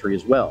the country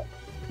as well.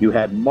 You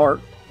had Mark,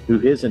 who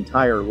his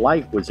entire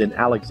life was in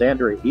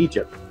Alexandria,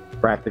 Egypt,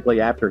 practically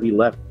after he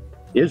left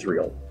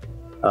Israel,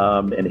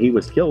 and he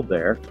was killed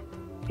there.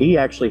 He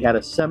actually had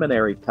a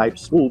seminary type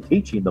school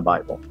teaching the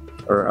Bible,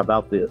 or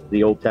about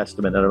the Old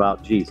Testament and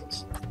about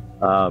Jesus.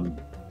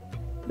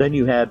 Then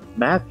you had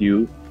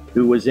Matthew,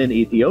 who was in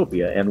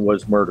Ethiopia and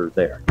was murdered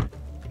there.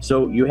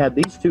 So you had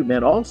these two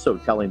men also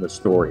telling the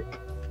story.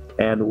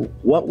 And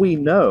what we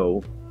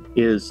know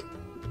is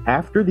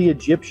after the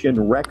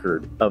Egyptian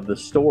record of the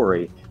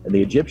story and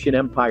the Egyptian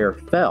empire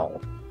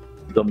fell,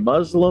 the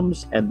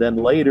Muslims and then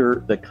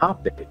later the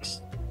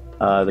Coptics,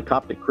 the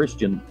Coptic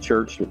Christian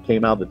church that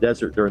came out of the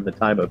desert during the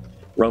time of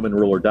Roman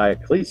ruler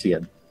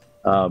Diocletian,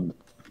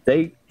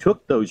 they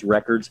took those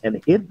records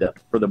and hid them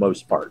for the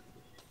most part.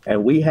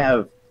 And we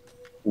have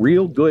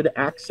real good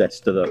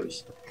access to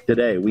those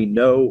today. We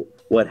know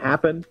what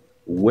happened,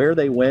 where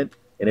they went,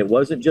 and it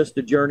wasn't just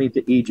a journey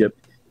to Egypt.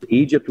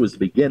 Egypt was the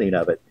beginning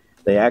of it.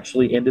 They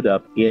actually ended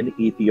up in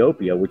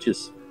Ethiopia, which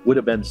would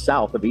have been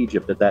south of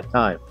Egypt at that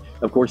time.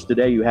 Of course,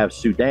 today you have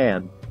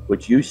Sudan,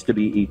 which used to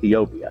be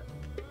Ethiopia,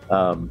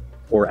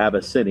 or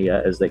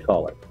Abyssinia, as they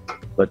call it.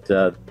 But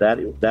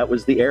that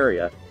was the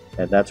area,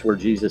 and that's where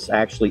Jesus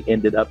actually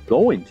ended up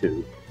going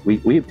to.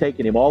 We've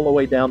taken him all the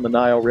way down the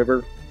Nile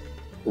River,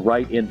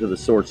 right into the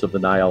source of the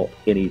Nile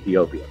in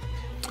Ethiopia.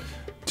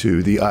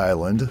 To the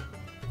island.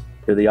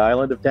 To the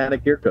island of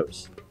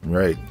Tanakirkos.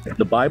 Right.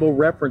 The Bible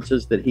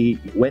references that he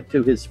went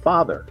to his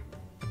father,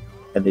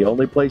 and the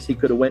only place he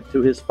could have went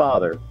to his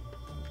father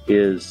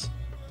is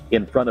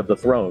in front of the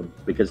throne,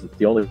 because it's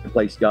the only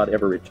place God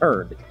ever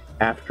returned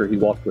after he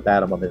walked with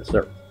Adam on this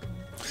earth.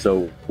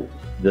 So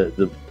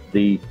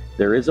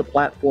there is a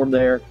platform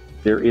there.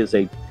 There is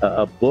a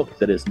book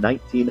that is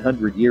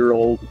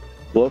 1900-year-old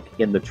book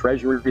in the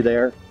treasury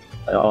there,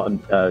 on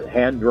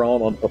hand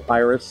drawn on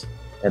papyrus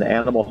and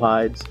animal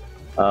hides.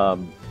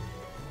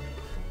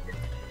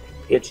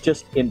 It's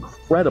just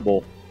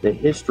incredible the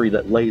history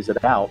that lays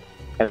it out,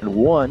 and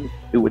one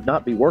who would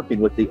not be working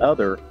with the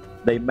other,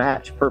 they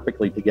match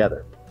perfectly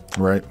together.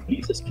 Right.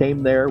 Jesus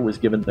came there, was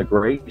given the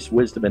grace,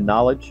 wisdom, and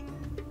knowledge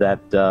that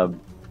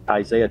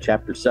Isaiah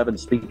chapter 7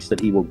 speaks that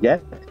he will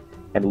get,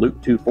 and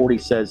Luke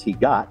 2:40 says he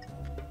got.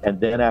 And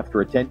then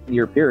after a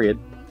 10-year period,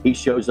 he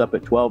shows up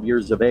at 12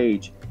 years of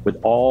age with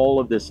all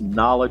of this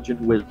knowledge and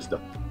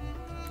wisdom.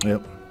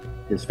 Yep.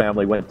 His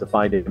family went to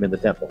find him in the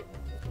temple.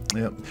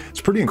 Yep.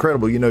 It's pretty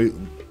incredible. You know,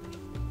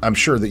 I'm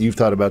sure that you've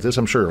thought about this.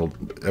 I'm sure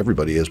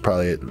everybody has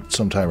probably at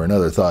some time or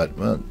another thought,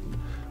 well,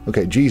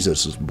 okay,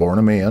 Jesus is born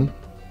a man.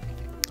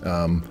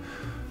 Man,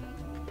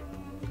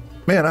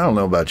 I don't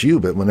know about you,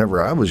 but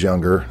whenever I was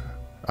younger,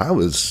 I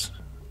was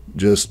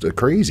just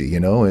crazy, you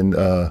know, and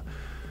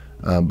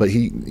but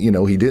he, you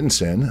know, he didn't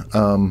sin.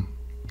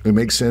 It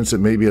makes sense that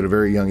maybe at a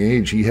very young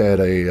age he had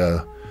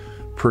a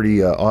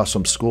pretty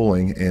awesome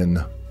schooling,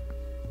 and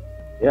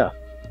yeah,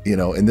 you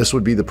know, and this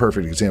would be the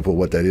perfect example of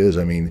what that is.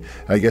 I mean,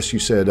 I guess you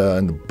said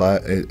in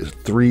the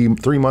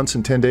 3 months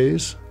and 10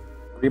 days.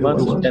 3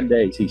 months and 10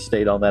 days he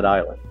stayed on that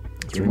island.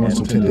 3 months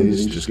and 10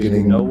 days, just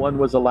getting. No one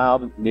was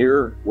allowed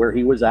near where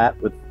he was at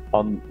with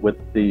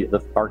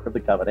the Ark of the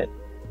Covenant.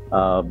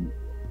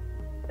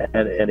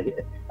 And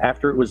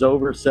after it was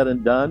over, said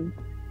and done,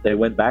 they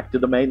went back to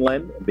the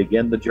mainland and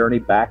began the journey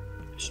back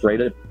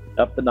straight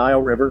up the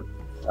Nile River,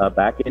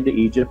 back into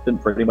Egypt, and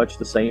pretty much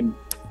the same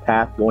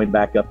path going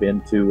back up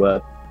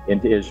into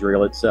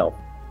Israel itself.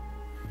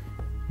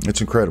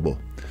 It's incredible.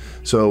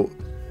 So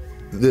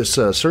this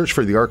search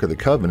for the Ark of the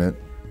Covenant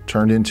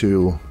turned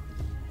into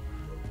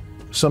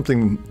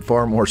something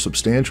far more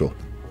substantial.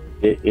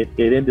 It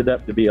ended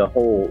up to be a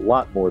whole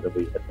lot more than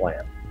we had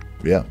planned.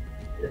 Yeah.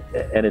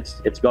 And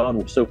it's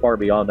gone so far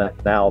beyond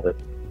that now that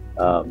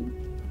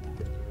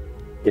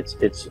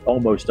it's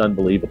almost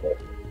unbelievable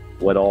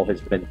what all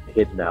has been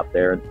hidden out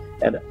there.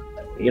 And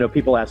you know,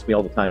 people ask me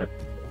all the time,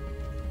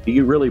 do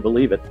you really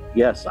believe it?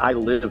 Yes, I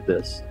lived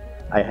this.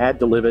 I had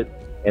to live it,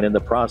 and in the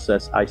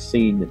process I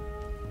seen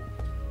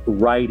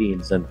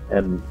writings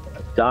and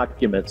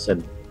documents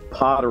and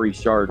pottery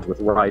shards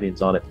with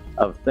writings on it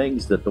of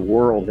things that the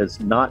world has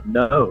not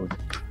known,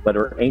 but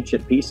are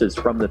ancient pieces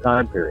from the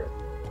time period.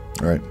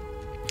 Right.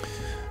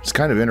 It's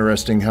kind of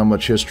interesting how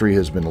much history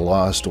has been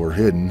lost or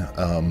hidden.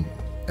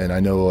 And I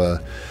know,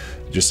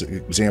 just an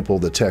example,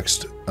 the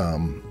text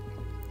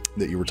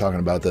that you were talking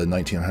about, the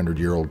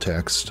 1900-year-old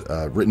text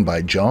written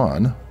by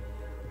John,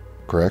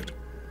 correct?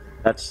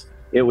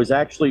 It was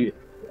actually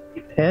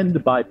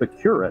penned by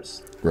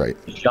Epicurus, right?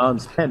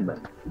 John's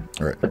penman.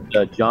 Right.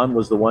 But John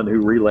was the one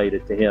who relayed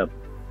it to him.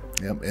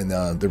 Yep.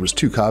 And there was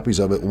 2 copies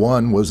of it.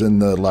 One was in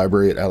the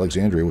library at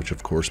Alexandria, which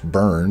of course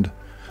burned.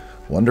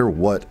 Wonder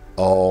what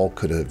all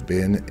could have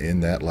been in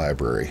that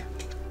library.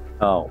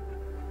 Oh,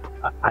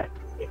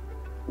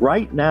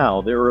 right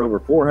now there are over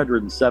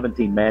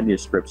 417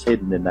 manuscripts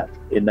hidden in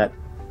that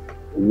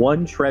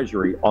one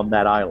treasury on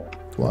that island.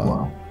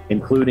 Wow.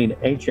 Including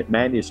ancient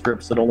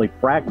manuscripts that only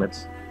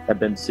fragments have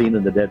been seen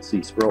in the Dead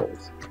Sea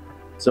Scrolls.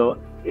 So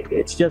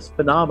it's just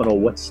phenomenal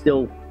what's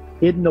still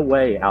hidden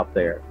away out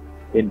there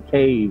in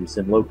caves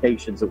and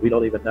locations that we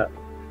don't even know.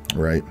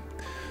 Right.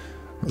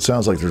 It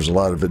sounds like there's a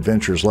lot of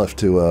adventures left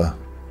to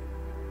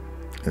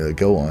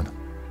go on.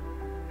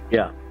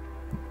 Yeah.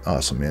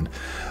 Awesome, man.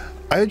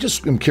 I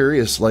just am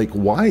curious, like,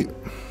 why?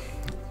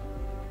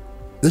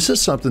 This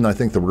is something I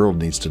think the world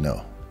needs to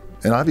know.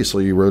 And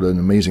obviously you wrote an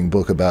amazing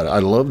book about it. I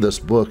love this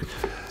book.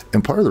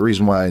 And part of the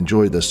reason why I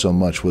enjoyed this so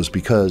much was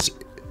because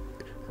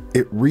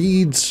it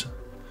reads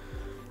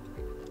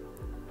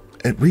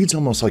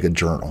almost like a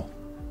journal.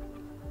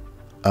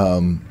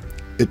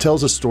 It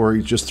tells a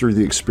story just through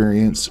the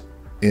experience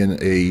in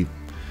a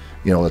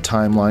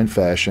timeline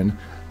fashion.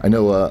 I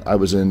know I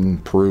was in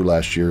Peru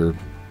last year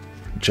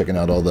checking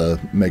out all the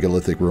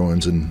megalithic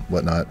ruins and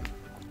whatnot,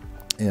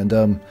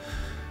 and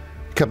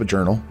kept a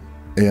journal.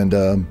 And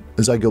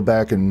as I go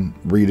back and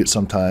read it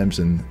sometimes,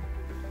 and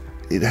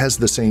it has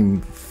the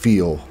same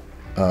feel.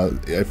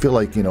 I feel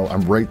like,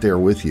 I'm right there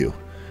with you,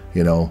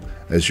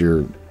 as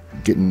you're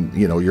getting,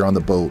 you're on the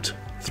boat,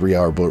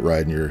 3-hour boat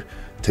ride, and you're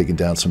taking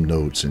down some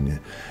notes. And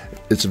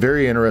it's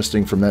very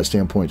interesting from that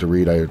standpoint to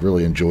read. I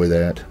really enjoy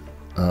that.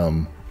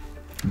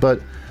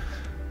 But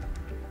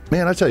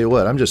man, I tell you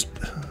what,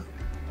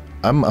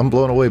 I'm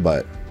blown away by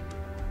it.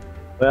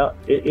 Well,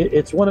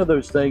 it's one of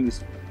those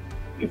things,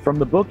 from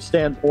the book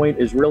standpoint,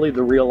 is really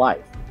the real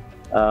life.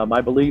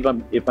 I believe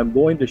if I'm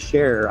going to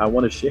share, I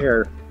want to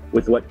share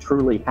with what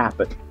truly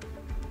happened,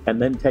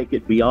 and then take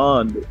it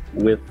beyond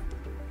with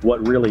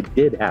what really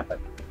did happen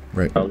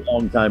right. a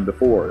long time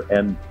before.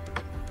 And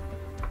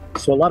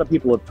so a lot of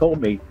people have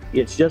told me,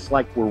 it's just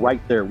like we're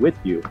right there with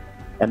you.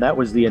 And that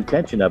was the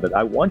intention of it.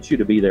 I want you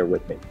to be there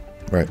with me.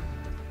 Right.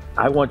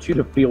 I want you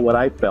to feel what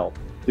I felt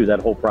through that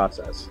whole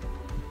process.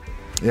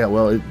 Yeah,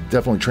 well, it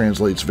definitely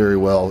translates very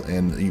well,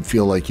 and you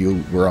feel like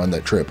you were on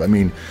that trip. I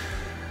mean,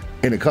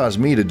 and it caused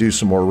me to do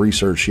some more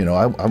research.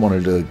 I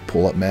wanted to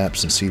pull up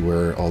maps and see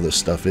where all this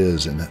stuff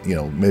is, and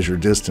measure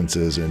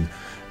distances. And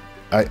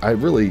I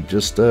really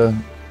just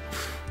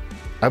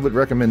I would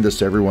recommend this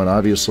to everyone.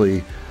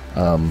 Obviously,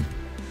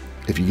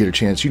 if you get a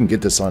chance, you can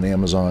get this on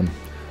Amazon.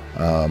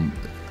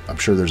 I'm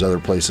sure there's other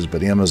places,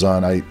 but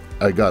Amazon,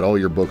 I got all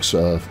your books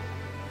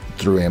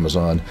through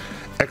Amazon.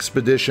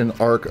 Expedition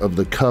Ark of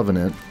the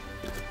Covenant.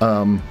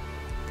 And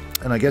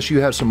I guess you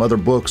have some other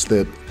books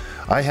that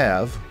I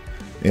have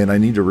and I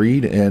need to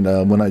read.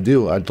 And when I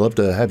do, I'd love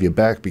to have you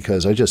back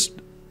because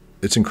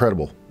it's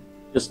incredible.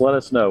 Just let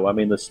us know. I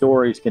mean, the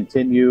stories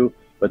continue,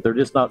 but they're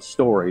just not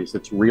stories.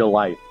 It's real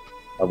life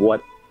of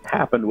what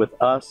happened with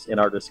us in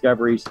our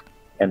discoveries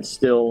and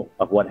still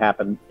of what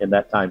happened in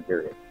that time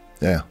period.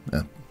 Yeah.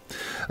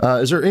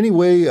 Is there any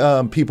way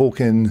people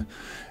can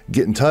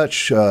get in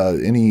touch,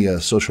 any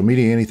social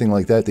media, anything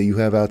like that you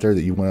have out there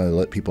that you want to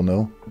let people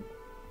know?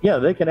 Yeah,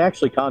 they can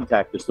actually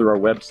contact us through our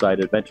website,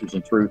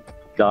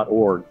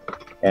 adventuresintruth.org.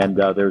 And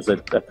there's a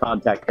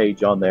contact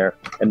page on there.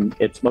 And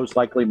it's most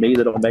likely me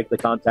that'll make the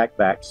contact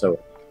back. So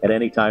at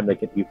any time,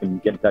 you can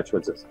get in touch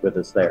with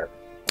us there.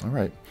 All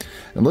right.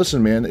 And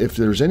listen, man, if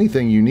there's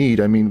anything you need,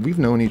 I mean, we've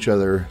known each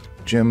other,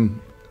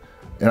 Jim,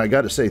 and I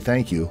got to say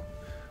thank you.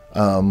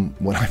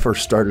 When I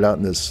first started out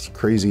in this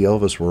crazy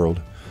Elvis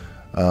world,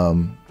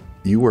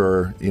 you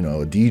were,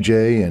 a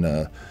DJ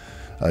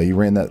and you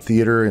ran that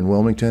theater in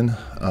Wilmington,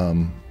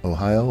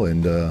 Ohio,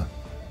 and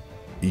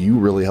you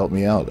really helped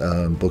me out,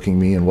 booking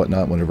me and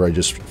whatnot whenever I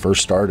just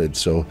first started.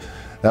 So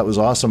that was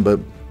awesome. But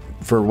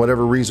for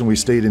whatever reason, we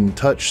stayed in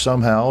touch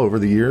somehow over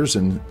the years,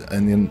 and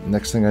then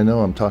next thing I know,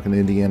 I'm talking to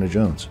Indiana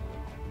Jones.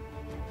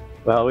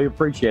 Well, we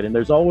appreciate it. And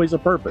there's always a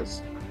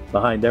purpose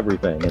behind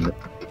everything,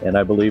 and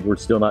I believe we're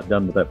still not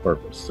done with that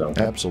purpose. So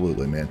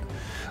absolutely, man.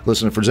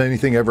 Listen, if there's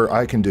anything ever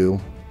I can do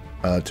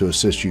to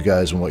assist you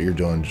guys in what you're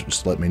doing,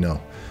 just let me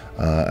know.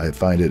 I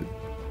find it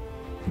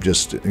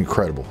just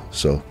incredible.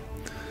 So,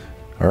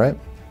 all right.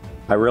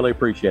 I really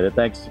appreciate it.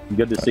 Thanks.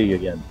 Good to see you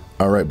again.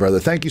 All right, brother.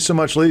 Thank you so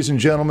much, ladies and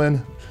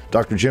gentlemen.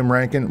 Dr. Jim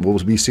Rankin, we'll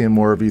be seeing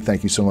more of you.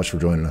 Thank you so much for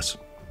joining us.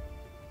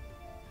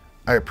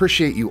 I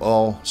appreciate you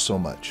all so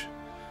much.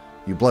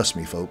 You bless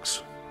me,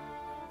 folks.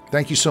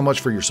 Thank you so much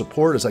for your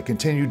support as I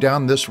continue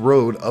down this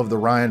road of the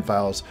Ryan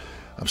Files.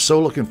 I'm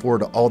so looking forward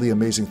to all the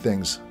amazing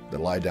things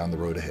that lie down the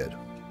road ahead.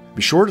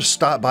 Be sure to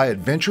stop by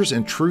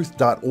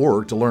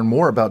adventuresintruth.org to learn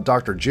more about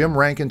Dr. Jim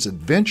Rankin's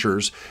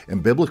adventures in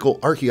biblical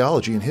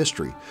archaeology and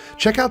history.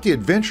 Check out the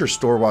Adventure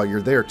Store while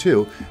you're there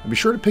too, and be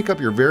sure to pick up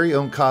your very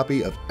own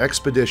copy of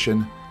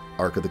Expedition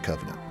Ark of the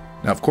Covenant.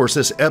 Now, of course,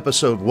 this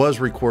episode was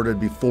recorded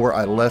before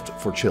I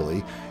left for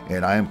Chile,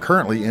 and I am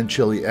currently in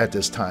Chile at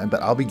this time,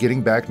 but I'll be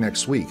getting back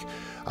next week.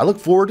 I look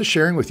forward to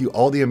sharing with you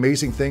all the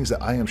amazing things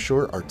that I am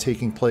sure are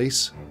taking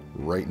place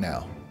right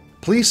now.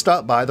 Please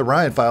stop by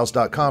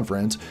theryanfiles.com,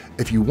 friends.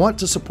 If you want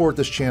to support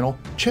this channel,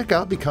 check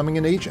out becoming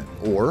an agent,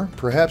 or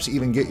perhaps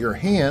even get your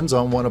hands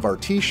on one of our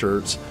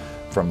t-shirts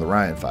from the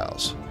Ryan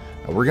Files.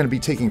 Now, we're going to be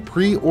taking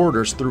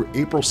pre-orders through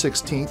April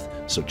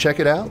 16th, so check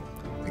it out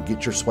and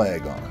get your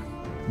swag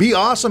on. Be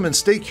awesome and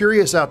stay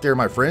curious out there,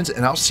 my friends,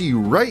 and I'll see you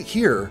right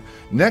here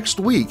next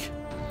week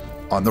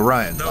on the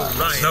Ryan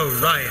Files. The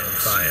Ryan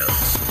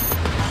Files.